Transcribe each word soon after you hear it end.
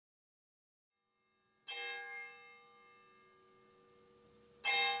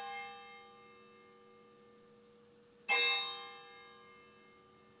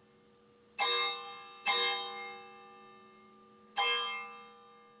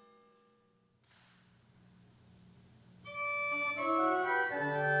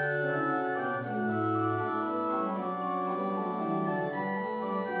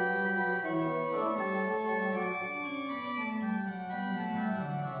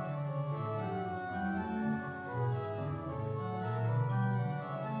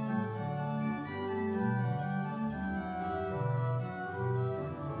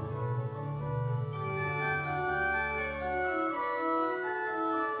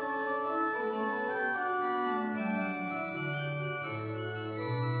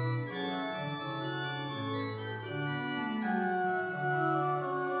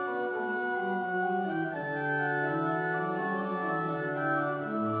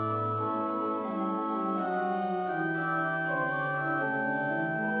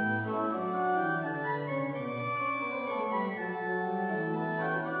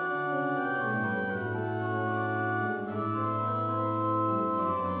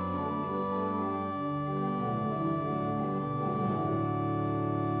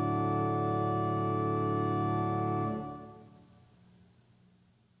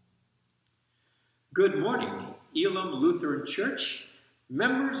Good morning, Elim Lutheran Church.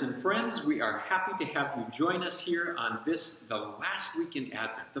 Members and friends, we are happy to have you join us here on the last week in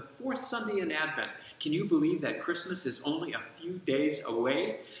Advent, the fourth Sunday in Advent. Can you believe that Christmas is only a few days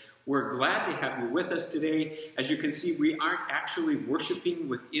away? We're glad to have you with us today. As you can see, we aren't actually worshiping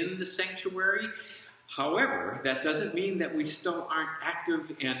within the sanctuary. However, that doesn't mean that we still aren't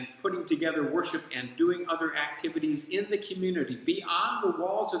active and putting together worship and doing other activities in the community. Beyond the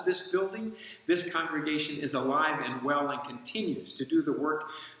walls of this building, this congregation is alive and well and continues to do the work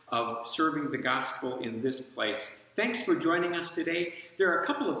of serving the gospel in this place. Thanks for joining us today. There are a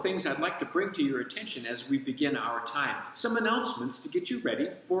couple of things I'd like to bring to your attention as we begin our time. Some announcements to get you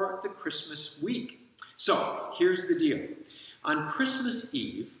ready for the Christmas week. So, here's the deal. On Christmas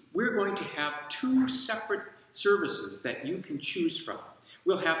Eve, we're going to have two separate services that you can choose from.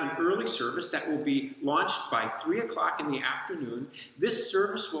 We'll have an early service that will be launched by 3 o'clock in the afternoon. This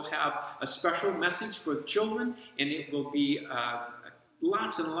service will have a special message for the children, and it will be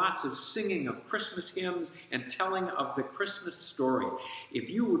lots and lots of singing of Christmas hymns and telling of the Christmas story.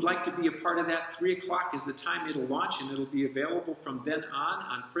 If you would like to be a part of that, 3 o'clock is the time it'll launch, and it'll be available from then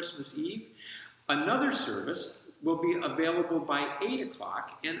on Christmas Eve. Another service will be available by 8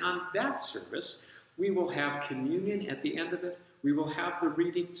 o'clock, and on that service, we will have communion at the end of it. We will have the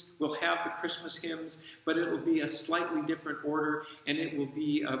readings, we'll have the Christmas hymns, but it will be a slightly different order, and it will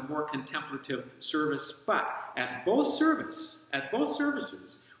be a more contemplative service. But at both services,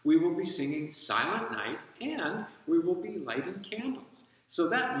 we will be singing Silent Night, and we will be lighting candles. So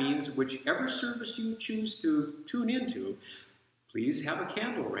that means whichever service you choose to tune into, please have a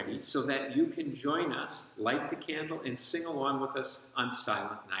candle ready so that you can join us, light the candle, and sing along with us on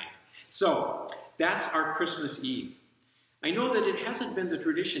Silent Night. So, that's our Christmas Eve. I know that it hasn't been the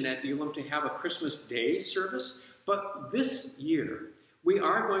tradition at Elim to have a Christmas Day service, but this year we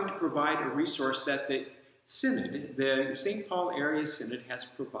are going to provide a resource that the Synod, the St. Paul Area Synod, has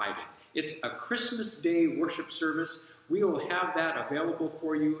provided. It's a Christmas Day worship service. We will have that available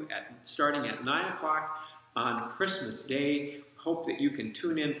for you starting at 9 o'clock on Christmas Day. Hope that you can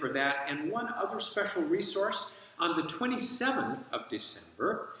tune in for that. And one other special resource, on the 27th of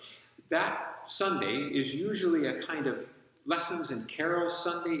December, that Sunday is usually a kind of lessons and carols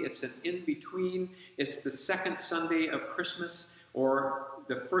Sunday. It's an in-between. It's the second Sunday of Christmas or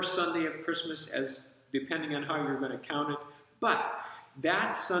the first Sunday of Christmas, as depending on how you're going to count it. But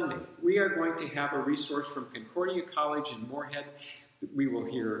that Sunday, we are going to have a resource from Concordia College in Moorhead. We will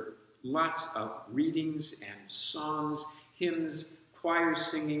hear lots of readings and songs, hymns, choir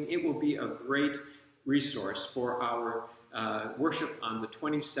singing. It will be a great resource for our worship on the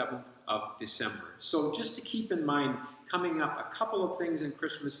 27th of December. So just to keep in mind, coming up a couple of things in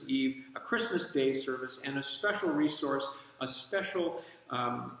Christmas Eve, a Christmas Day service, and a special resource, a special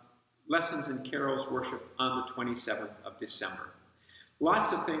lessons and carols worship on the 27th of December.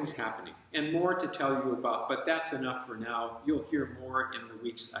 Lots of things happening and more to tell you about, but that's enough for now. You'll hear more in the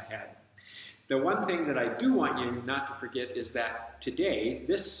weeks ahead. The one thing that I do want you not to forget is that today,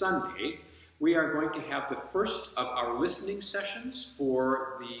 this Sunday, we are going to have the first of our listening sessions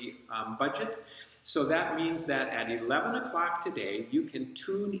for the budget. So that means that at 11 o'clock today, you can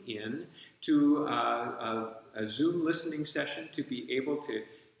tune in to a Zoom listening session to be able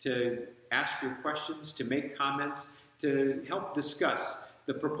to ask your questions, to make comments, to help discuss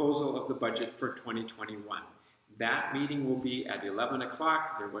the proposal of the budget for 2021. That meeting will be at 11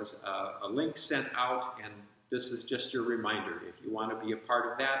 o'clock. There was a link sent out, and this is just your reminder. If you want to be a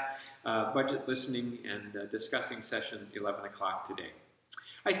part of that budget listening and discussing session, 11 o'clock today.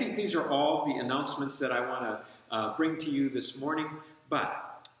 I think these are all the announcements that I want to bring to you this morning.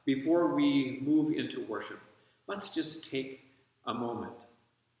 But before we move into worship, let's just take a moment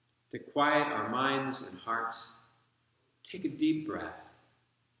to quiet our minds and hearts. Take a deep breath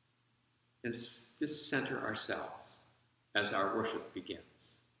and just center ourselves as our worship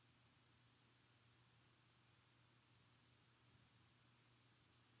begins.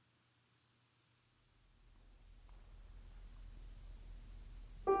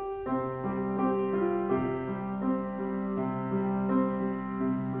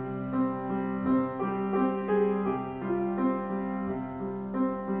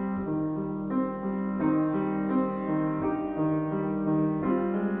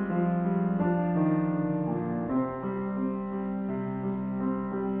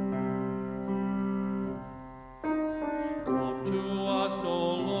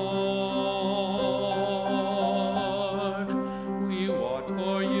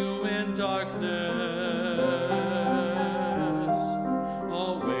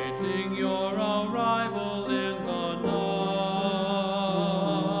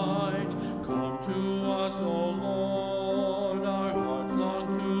 To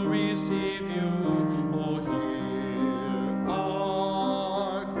receive you. Oh, hear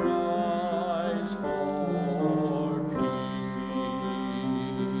our cries for peace.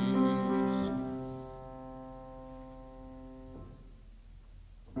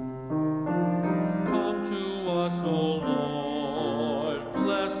 Come to us, O Lord,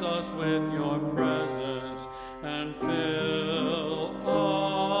 bless us with your presence, and fill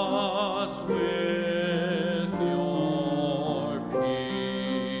us with your peace.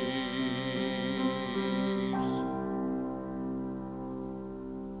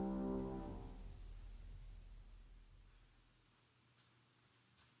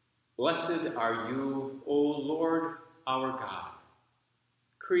 Blessed are you, O Lord our God,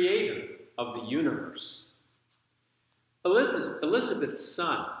 creator of the universe. Elizabeth's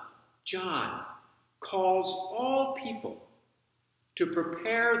son, John, calls all people to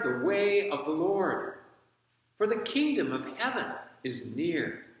prepare the way of the Lord, for the kingdom of heaven is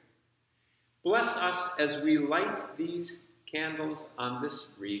near. Bless us as we light these candles on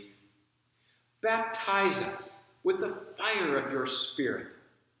this wreath. Baptize us with the fire of your Spirit,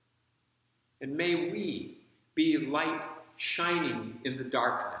 and may we be light shining in the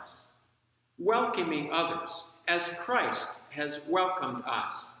darkness, welcoming others as Christ has welcomed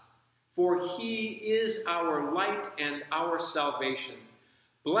us. For he is our light and our salvation.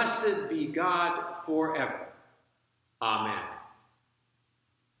 Blessed be God forever. Amen.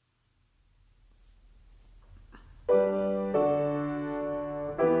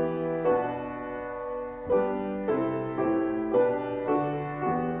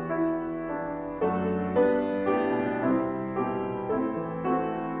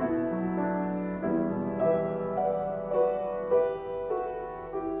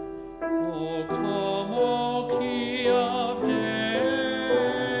 O come, O Key of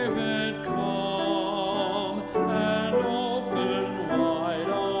David, come and open wide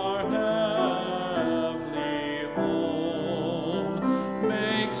our heavenly home.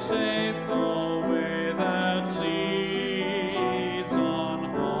 Make safe the way that leads on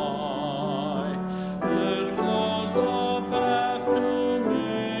high, and close the path to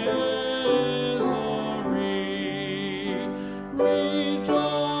misery.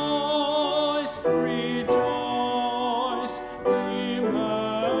 Rejoice, rejoice, Emmanuel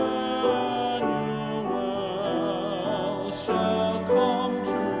shall come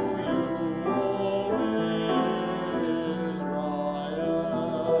to you, O Israel.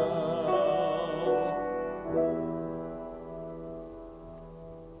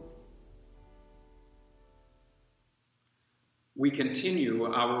 We continue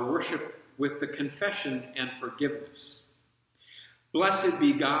our worship with the confession and forgiveness. Blessed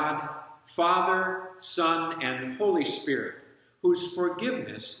be God, Father, Son, and Holy Spirit, whose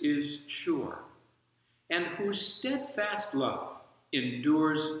forgiveness is sure, and whose steadfast love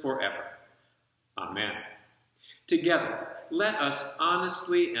endures forever. Amen. Together, let us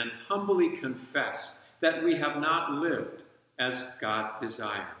honestly and humbly confess that we have not lived as God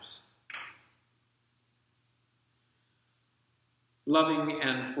desires. Loving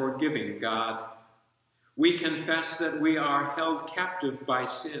and forgiving God, we confess that we are held captive by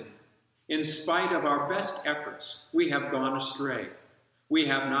sin. In spite of our best efforts, we have gone astray. We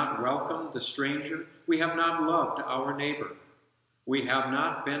have not welcomed the stranger. We have not loved our neighbor. We have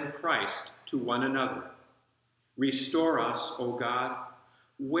not been Christ to one another. Restore us, O God.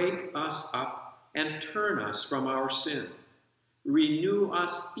 Wake us up and turn us from our sin. Renew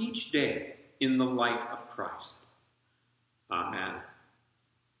us each day in the light of Christ. Amen.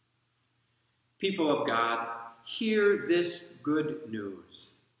 People of God, hear this good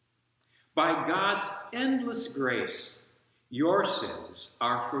news. By God's endless grace, your sins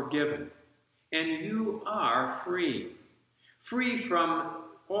are forgiven, and you are free. Free from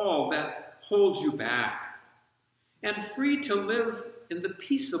all that holds you back, and free to live in the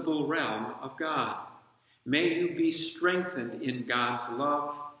peaceable realm of God. May you be strengthened in God's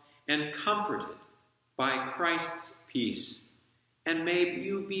love and comforted by Christ's peace, and may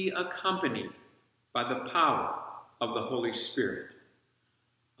you be accompanied by the power of the Holy Spirit.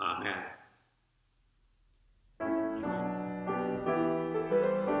 Amen.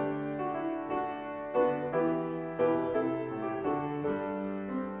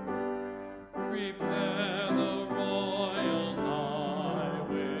 Prepare the royal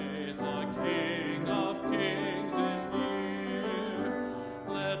highway, the King of Kings is near.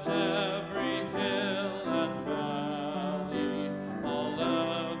 Let every hill and valley, a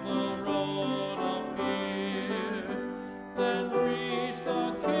level road appear. Then greet the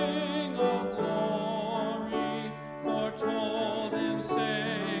King of Glory, foretold in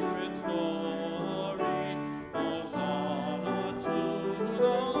sacred story. Hosanna to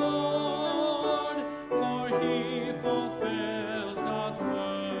the Lord.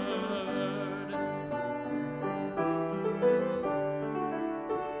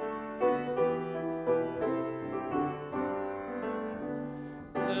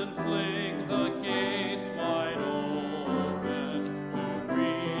 and fling the gates wide open to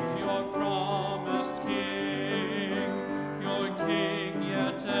greet your promised King,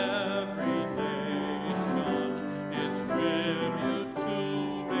 yet every nation its tribute to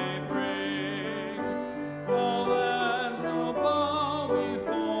may bring. All lands will bow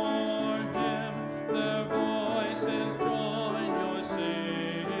before him, their voices join your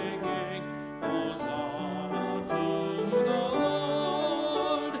singing. Hosanna to the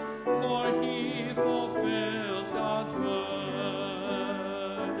Lord, for he fulfills God's word.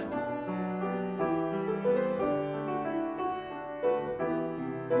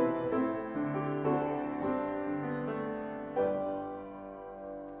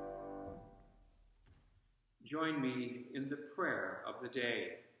 Join me in the prayer of the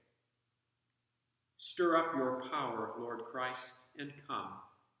day. Stir up your power, Lord Christ, and come.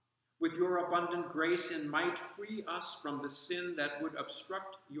 With your abundant grace and might, free us from the sin that would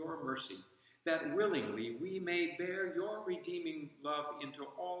obstruct your mercy, that willingly we may bear your redeeming love into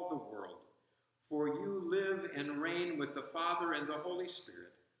all the world. For you live and reign with the Father and the Holy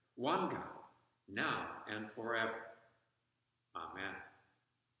Spirit, one God, now and forever. Amen.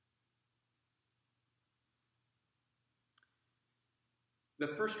 The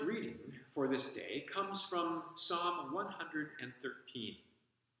first reading for this day comes from Psalm 113.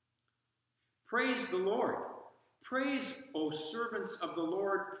 Praise the Lord. Praise, O servants of the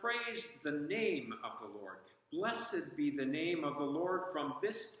Lord. Praise the name of the Lord. Blessed be the name of the Lord from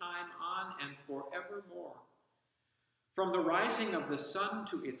this time on and forevermore. From the rising of the sun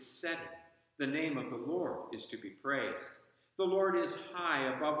to its setting, the name of the Lord is to be praised. The Lord is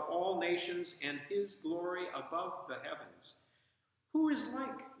high above all nations, and his glory above the heavens. Who is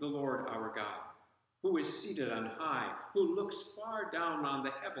like the Lord our God, who is seated on high, who looks far down on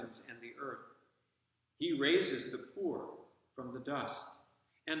the heavens and the earth? He raises the poor from the dust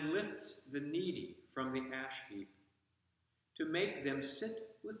and lifts the needy from the ash heap, to make them sit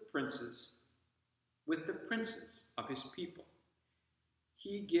with princes, with the princes of his people.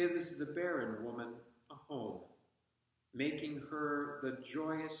 He gives the barren woman a home, making her the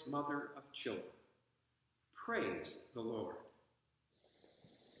joyous mother of children. Praise the Lord.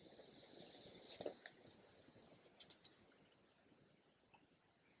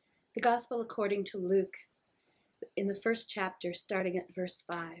 The Gospel according to Luke, in the first chapter, starting at verse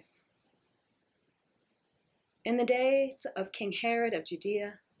 5. In the days of King Herod of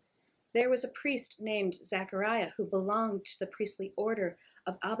Judea, there was a priest named Zachariah who belonged to the priestly order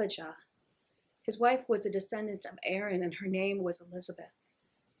of Abijah. His wife was a descendant of Aaron, and her name was Elizabeth.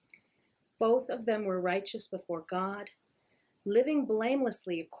 Both of them were righteous before God, living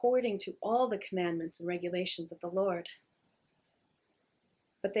blamelessly according to all the commandments and regulations of the Lord.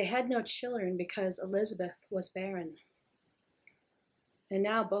 But they had no children because Elizabeth was barren. And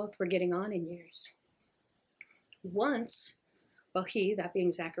now both were getting on in years. Once, while he, that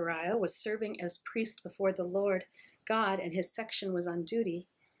being Zachariah, was serving as priest before the Lord God and his section was on duty,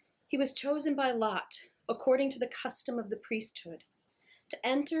 he was chosen by lot, according to the custom of the priesthood, to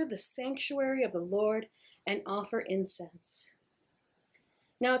enter the sanctuary of the Lord and offer incense.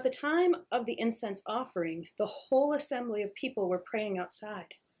 Now at the time of the incense offering, the whole assembly of people were praying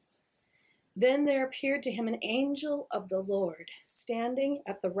outside. Then there appeared to him an angel of the Lord, standing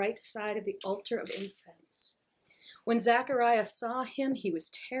at the right side of the altar of incense. When Zachariah saw him, he was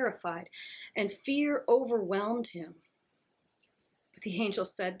terrified, and fear overwhelmed him. But the angel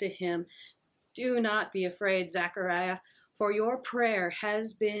said to him, "Do not be afraid, Zachariah, for your prayer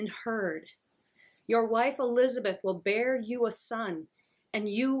has been heard. Your wife Elizabeth will bear you a son, and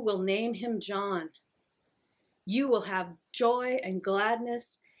you will name him John. You will have joy and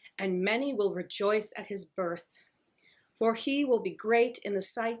gladness, and many will rejoice at his birth, for he will be great in the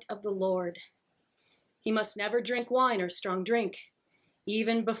sight of the Lord. He must never drink wine or strong drink.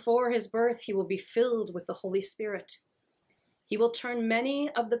 Even before his birth, he will be filled with the Holy Spirit. He will turn many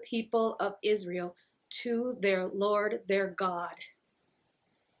of the people of Israel to their Lord, their God.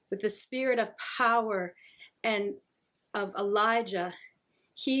 With the spirit of power and of Elijah,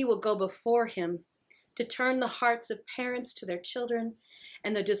 he will go before him to turn the hearts of parents to their children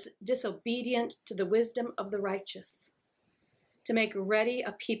and the disobedient to the wisdom of the righteous, to make ready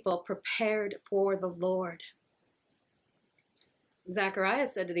a people prepared for the Lord." Zachariah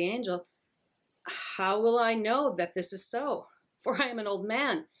said to the angel, "How will I know that this is so? For I am an old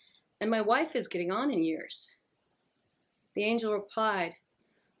man, and my wife is getting on in years." The angel replied,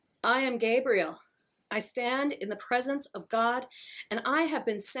 "I am Gabriel. I stand in the presence of God, and I have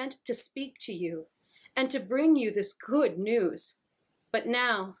been sent to speak to you and to bring you this good news. But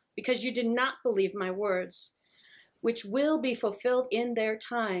now, because you did not believe my words, which will be fulfilled in their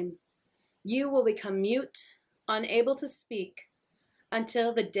time, you will become mute, unable to speak,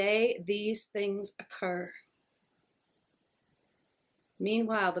 until the day these things occur.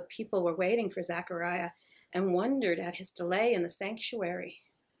 Meanwhile, the people were waiting for Zechariah and wondered at his delay in the sanctuary.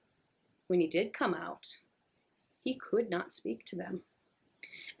 When he did come out, he could not speak to them.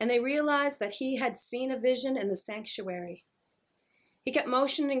 And they realized that he had seen a vision in the sanctuary. He kept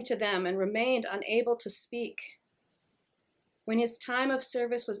motioning to them and remained unable to speak. When his time of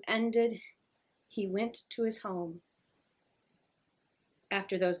service was ended, he went to his home.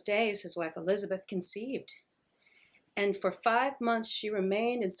 After those days, his wife Elizabeth conceived, and for 5 months she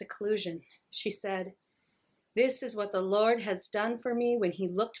remained in seclusion. She said, "This is what the Lord has done for me when he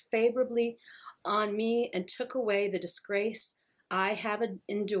looked favorably on me and took away the disgrace I have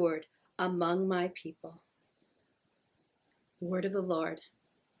endured among my people." Word of the Lord.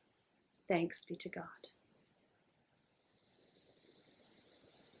 Thanks be to God.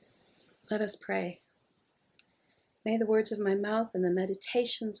 Let us pray. May the words of my mouth and the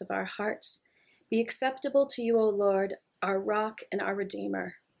meditations of our hearts be acceptable to you, O Lord, our rock and our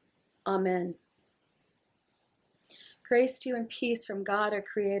Redeemer. Amen. Grace to you and peace from God, our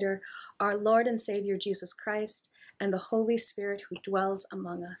Creator, our Lord and Savior, Jesus Christ, and the Holy Spirit who dwells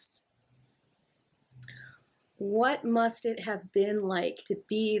among us. What must it have been like to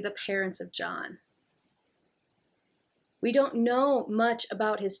be the parents of John? We don't know much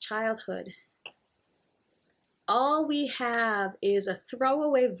about his childhood. All we have is a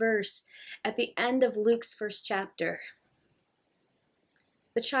throwaway verse at the end of Luke's first chapter.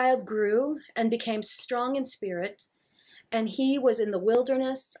 The child grew and became strong in spirit, and he was in the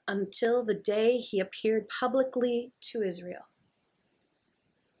wilderness until the day he appeared publicly to Israel.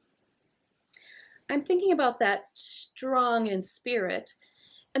 I'm thinking about that strong in spirit,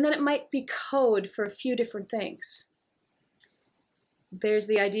 and then it might be code for a few different things. There's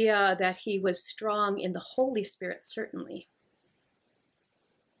the idea that he was strong in the Holy Spirit, certainly.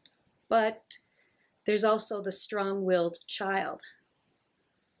 But there's also the strong-willed child.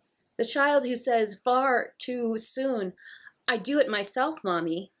 The child who says far too soon, "I do it myself,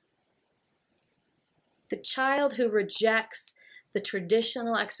 Mommy." The child who rejects the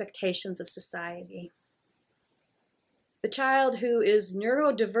traditional expectations of society. The child who is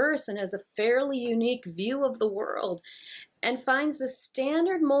neurodiverse and has a fairly unique view of the world and finds the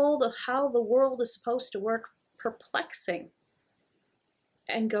standard mold of how the world is supposed to work perplexing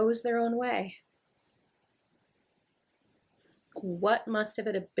and goes their own way. What must have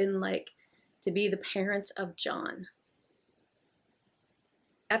it been like to be the parents of John?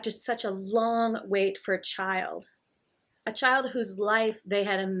 After such a long wait for a child whose life they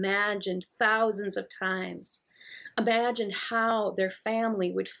had imagined thousands of times, imagined how their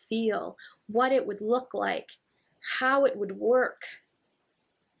family would feel, what it would look like, how it would work.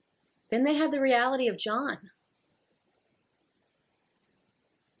 Then they had the reality of John.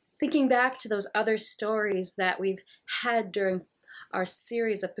 Thinking back to those other stories that we've had during our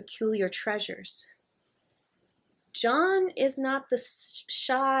series of Peculiar Treasures, John is not the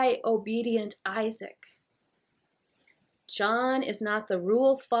shy, obedient Isaac. John is not the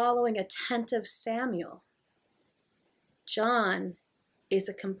rule-following, attentive Samuel. John is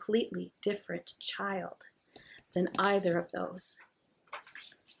a completely different child than either of those.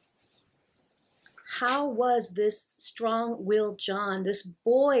 How was this strong-willed John, this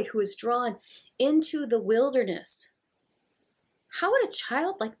boy who was drawn into the wilderness, how would a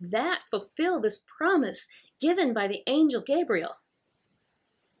child like that fulfill this promise given by the angel Gabriel?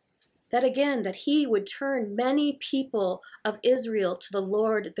 That again, that he would turn many people of Israel to the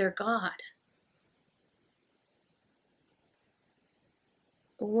Lord their God.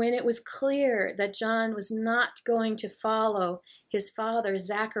 When it was clear that John was not going to follow his father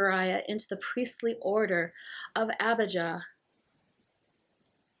Zechariah into the priestly order of Abijah,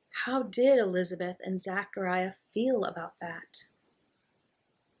 how did Elizabeth and Zechariah feel about that?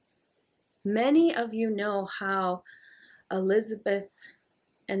 Many of you know how Elizabeth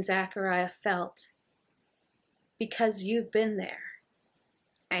and Zechariah felt because you've been there.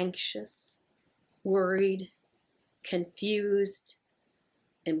 Anxious, worried, confused,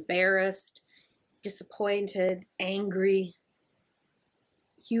 embarrassed, disappointed, angry.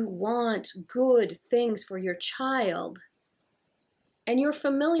 You want good things for your child. And you're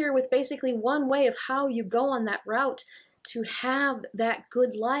familiar with basically one way of how you go on that route to have that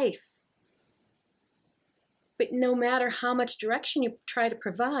good life. But no matter how much direction you try to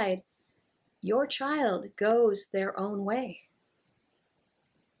provide, your child goes their own way.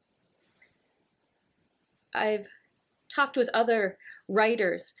 I've talked with other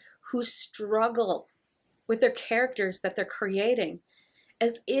writers who struggle with their characters that they're creating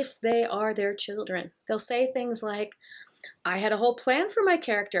as if they are their children. They'll say things like, I had a whole plan for my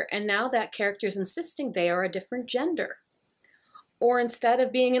character, and now that character is insisting they are a different gender. Or instead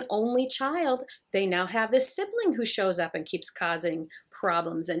of being an only child, they now have this sibling who shows up and keeps causing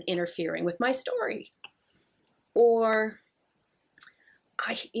problems and interfering with my story. Or,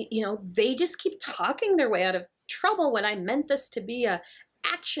 they just keep talking their way out of trouble when I meant this to be a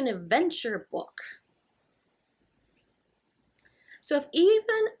action-adventure book. So if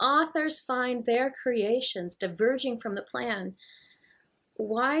even authors find their creations diverging from the plan,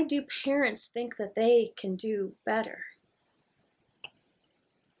 why do parents think that they can do better?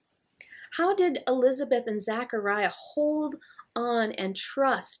 How did Elizabeth and Zachariah hold on and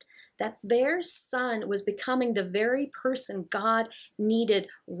trust that their son was becoming the very person God needed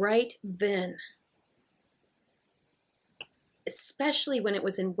right then? Especially when it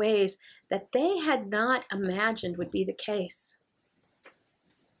was in ways that they had not imagined would be the case.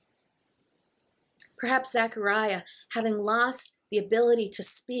 Perhaps Zachariah, having lost the ability to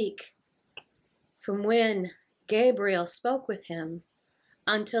speak from when Gabriel spoke with him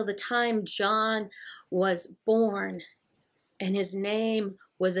until the time John was born and his name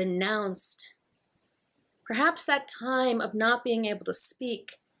was announced. Perhaps that time of not being able to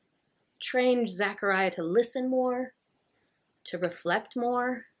speak trained Zachariah to listen more, to reflect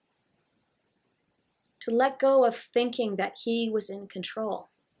more, to let go of thinking that he was in control.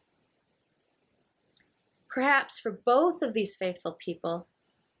 Perhaps for both of these faithful people,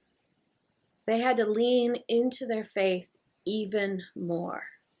 they had to lean into their faith even more.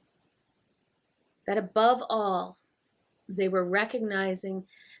 That above all, they were recognizing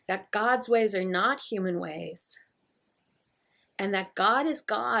that God's ways are not human ways, and that God is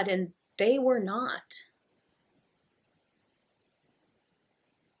God and they were not.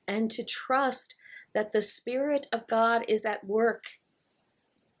 And to trust that the Spirit of God is at work,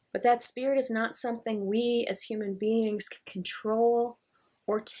 but that Spirit is not something we as human beings can control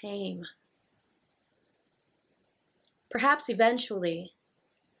or tame. Perhaps eventually,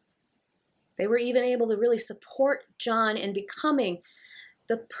 they were even able to really support John in becoming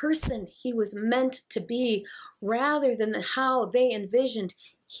the person he was meant to be, rather than how they envisioned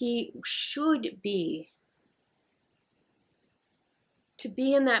he should be. To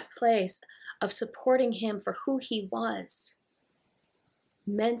be in that place of supporting him for who he was,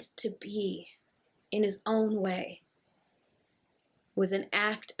 meant to be in his own way, was an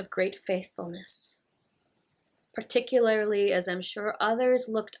act of great faithfulness. Particularly as I'm sure others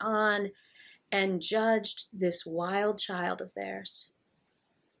looked on and judged this wild child of theirs.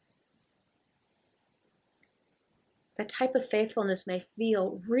 That type of faithfulness may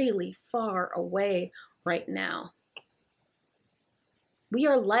feel really far away right now. We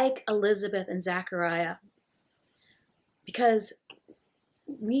are like Elizabeth and Zachariah because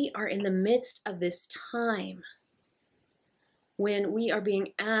we are in the midst of this time when we are being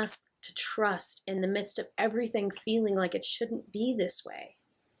asked to trust in the midst of everything feeling like it shouldn't be this way.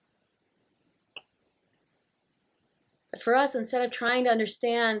 But for us, instead of trying to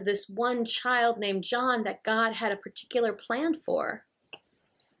understand this one child named John that God had a particular plan for,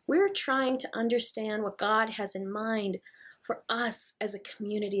 we're trying to understand what God has in mind for us as a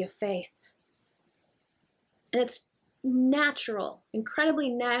community of faith. And it's natural, incredibly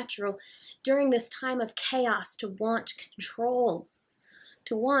natural during this time of chaos to want control,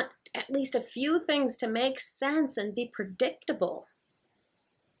 to want at least a few things to make sense and be predictable.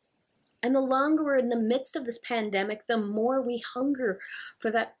 And the longer we're in the midst of this pandemic, the more we hunger for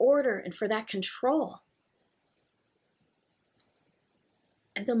that order and for that control.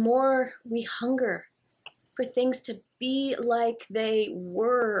 And the more we hunger for things to be like they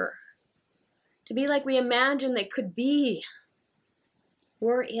were, to be like we imagined they could be,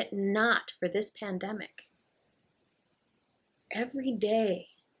 were it not for this pandemic. Every day,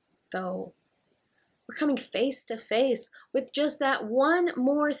 though, we're coming face to face with just that one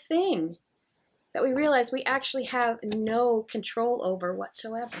more thing that we realize we actually have no control over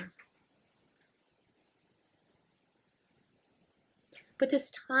whatsoever. But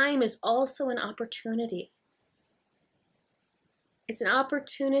this time is also an opportunity. It's an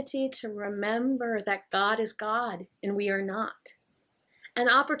opportunity to remember that God is God and we are not. An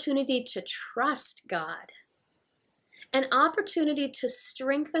opportunity to trust God. An opportunity to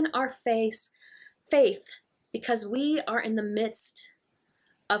strengthen our faith because we are in the midst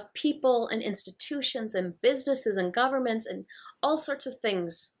of people and institutions and businesses and governments and all sorts of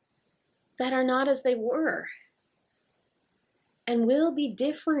things that are not as they were and will be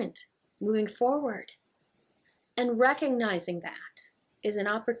different moving forward. And recognizing that is an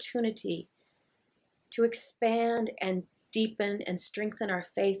opportunity to expand and deepen and strengthen our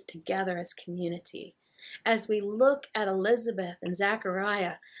faith together as community. As we look at Elizabeth and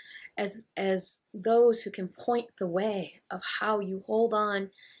Zechariah as those who can point the way of how you hold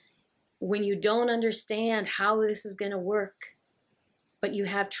on when you don't understand how this is going to work, but you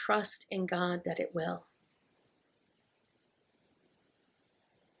have trust in God that it will.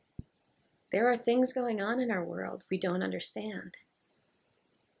 There are things going on in our world we don't understand.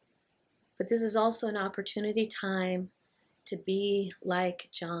 But this is also an opportunity time to be like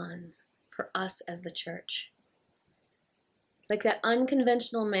John for us as the church. Like that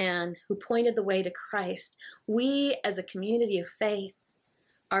unconventional man who pointed the way to Christ, we as a community of faith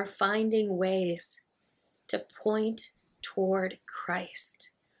are finding ways to point toward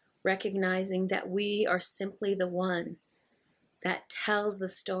Christ, recognizing that we are simply the one that tells the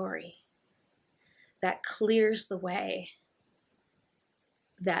story, that clears the way,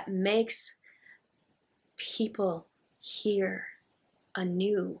 that makes people hear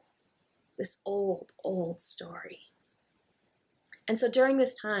anew this old, old story. And so during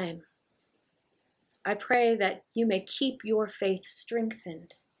this time, I pray that you may keep your faith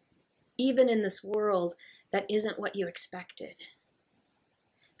strengthened, even in this world that isn't what you expected.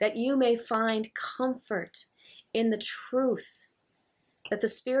 That you may find comfort in the truth that the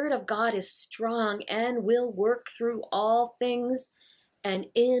Spirit of God is strong and will work through all things and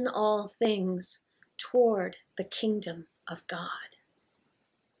in all things toward the kingdom of God.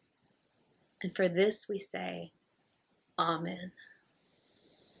 And for this we say, Amen.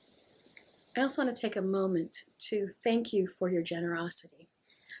 I also want to take a moment to thank you for your generosity.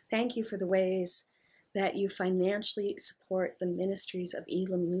 Thank you for the ways that you financially support the ministries of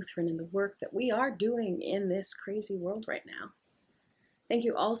Elim Lutheran and the work that we are doing in this crazy world right now. Thank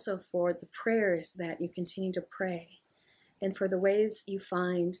you also for the prayers that you continue to pray and for the ways you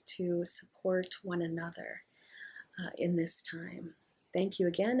find to support one another in this time. Thank you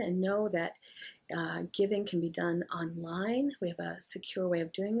again, and know that giving can be done online. We have a secure way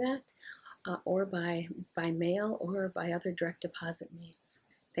of doing that, or by mail or by other direct deposit means.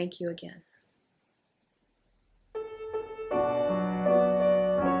 Thank you again.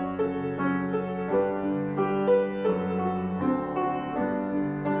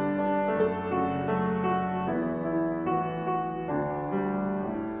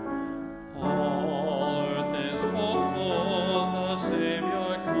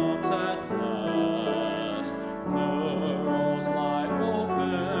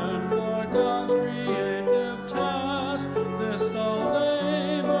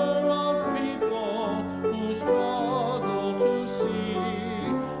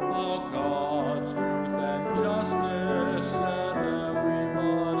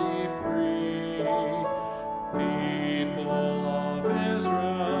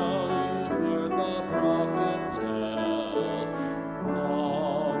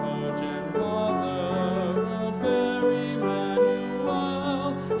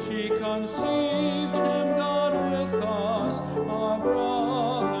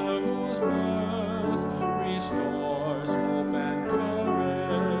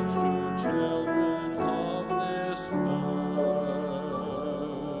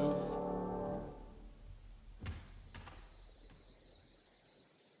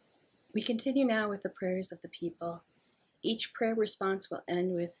 We continue now with the prayers of the people. Each prayer response will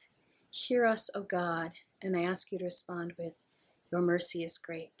end with, "Hear us, O God," and I ask you to respond with, "Your mercy is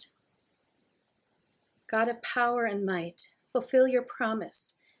great." God of power and might, fulfill your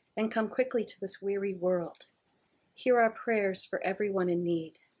promise and come quickly to this weary world. Hear our prayers for everyone in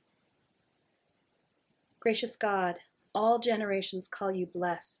need. Gracious God, all generations call you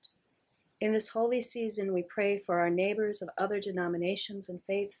blessed. In this holy season, we pray for our neighbors of other denominations and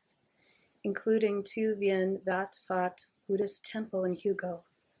faiths, including Tu Vien Vat Fat Buddhist Temple in Hugo,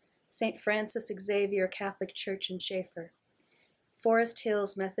 St. Francis Xavier Catholic Church in Schaefer, Forest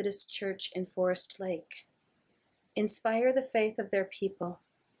Hills Methodist Church in Forest Lake. Inspire the faith of their people,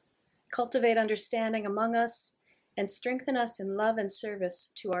 cultivate understanding among us, and strengthen us in love and service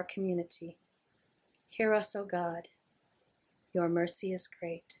to our community. Hear us, O God. Your mercy is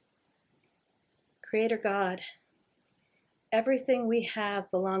great. Creator God, everything we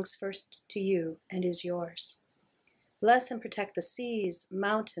have belongs first to you and is yours. Bless and protect the seas,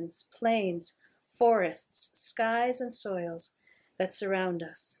 mountains, plains, forests, skies, and soils that surround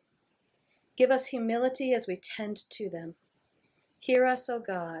us. Give us humility as we tend to them. Hear us, O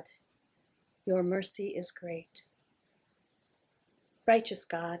God. Your mercy is great. Righteous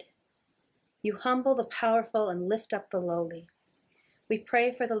God, you humble the powerful and lift up the lowly. We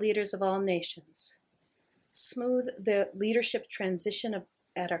pray for the leaders of all nations. Smooth the leadership transition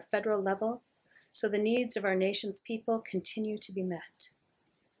at our federal level, so the needs of our nation's people continue to be met.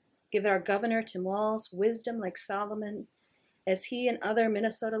 Give our Governor Tim Walz wisdom like Solomon as he and other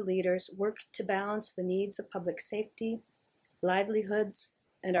Minnesota leaders work to balance the needs of public safety, livelihoods,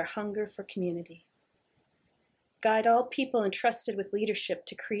 and our hunger for community. Guide all people entrusted with leadership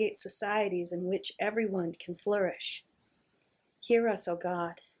to create societies in which everyone can flourish. Hear us, O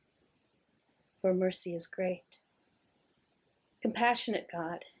God. Your mercy is great. Compassionate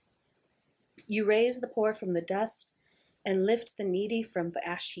God, you raise the poor from the dust and lift the needy from the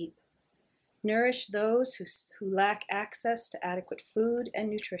ash heap. Nourish those who lack access to adequate food and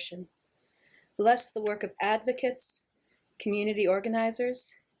nutrition. Bless the work of advocates, community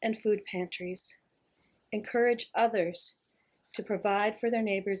organizers, and food pantries. Encourage others to provide for their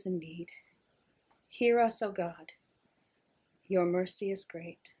neighbors in need. Hear us, O God. Your mercy is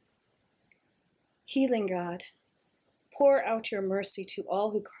great. Healing God, pour out your mercy to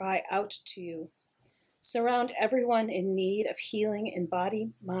all who cry out to you. Surround everyone in need of healing in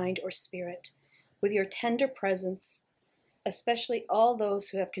body, mind, or spirit with your tender presence, especially all those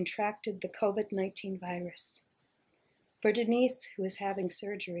who have contracted the COVID-19 virus. For Denise, who is having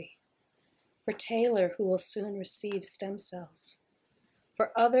surgery. For Taylor, who will soon receive stem cells.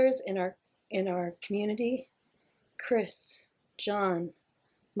 For others in our community, Chris, John,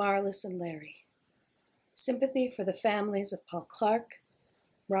 Marlis, and Larry. Sympathy for the families of Paul Clark,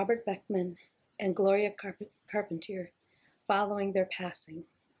 Robert Beckman, and Gloria Carpentier following their passing.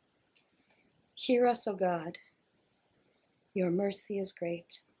 Hear us, O God. Your mercy is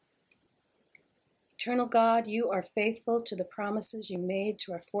great. Eternal God, you are faithful to the promises you made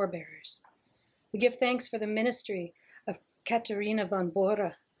to our forebears. We give thanks for the ministry of Katerina von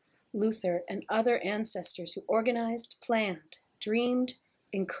Bora, Luther, and other ancestors who organized, planned, dreamed,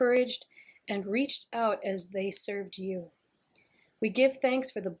 encouraged, and reached out as they served you. We give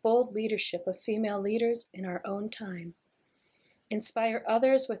thanks for the bold leadership of female leaders in our own time. Inspire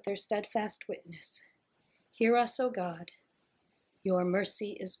others with their steadfast witness. Hear us, O God. Your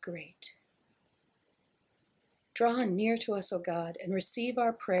mercy is great. Draw near to us, O God, and receive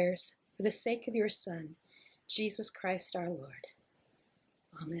our prayers for the sake of your Son, Jesus Christ our Lord.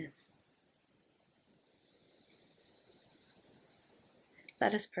 Amen.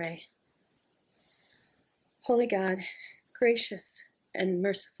 Let us pray. Holy God, gracious and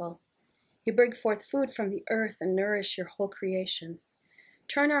merciful, you bring forth food from the earth and nourish your whole creation.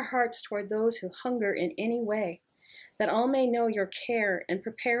 Turn our hearts toward those who hunger in any way, that all may know your care, and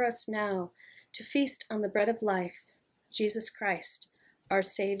prepare us now to feast on the bread of life, Jesus Christ, our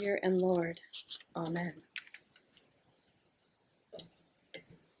Savior and Lord. Amen.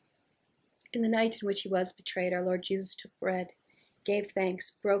 In the night in which he was betrayed, our Lord Jesus took bread, gave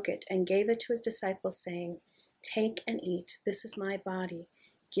thanks, broke it, and gave it to his disciples, saying, "Take and eat. This is my body,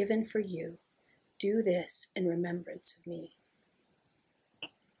 given for you. Do this in remembrance of me."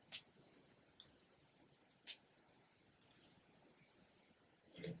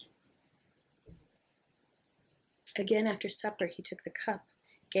 Again, after supper, he took the cup,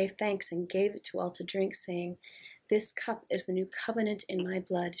 gave thanks, and gave it to all to drink, saying, "This cup is the new covenant in my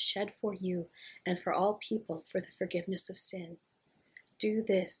blood, shed for you and for all people for the forgiveness of sin. Do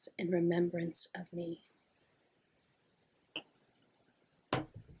this in remembrance of me."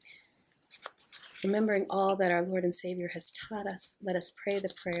 Remembering all that our Lord and Savior has taught us, let us pray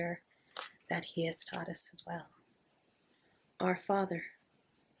the prayer that he has taught us as well. Our Father,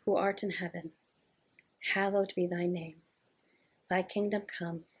 who art in heaven, hallowed be thy name. Thy kingdom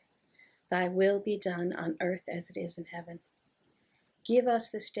come, thy will be done on earth as it is in heaven. Give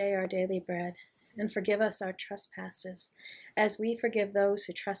us this day our daily bread, and forgive us our trespasses, as we forgive those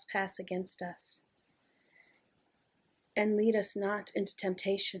who trespass against us. And lead us not into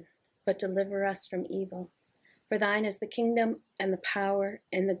temptation, but deliver us from evil. For thine is the kingdom, and the power,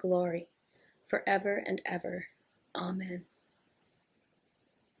 and the glory, forever and ever. Amen.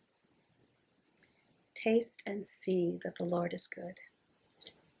 Taste and see that the Lord is good.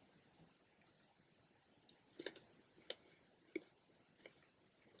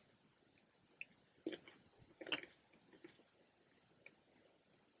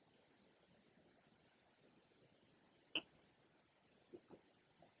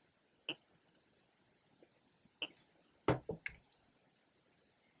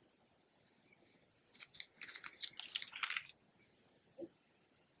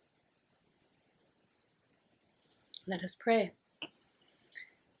 Let us pray.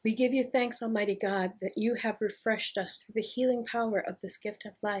 We give you thanks, Almighty God, that you have refreshed us through the healing power of this gift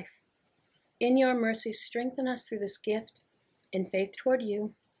of life. In your mercy, strengthen us through this gift, in faith toward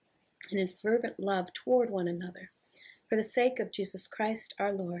you, and in fervent love toward one another, for the sake of Jesus Christ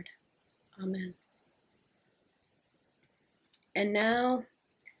our Lord. Amen. And now,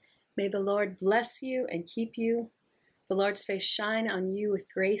 may the Lord bless you and keep you. The Lord's face shine on you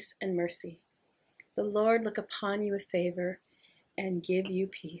with grace and mercy. The Lord look upon you with favor and give you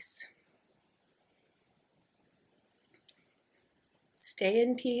peace. Stay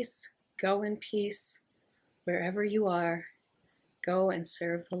in peace, go in peace. Wherever you are, go and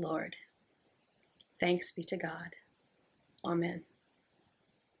serve the Lord. Thanks be to God. Amen.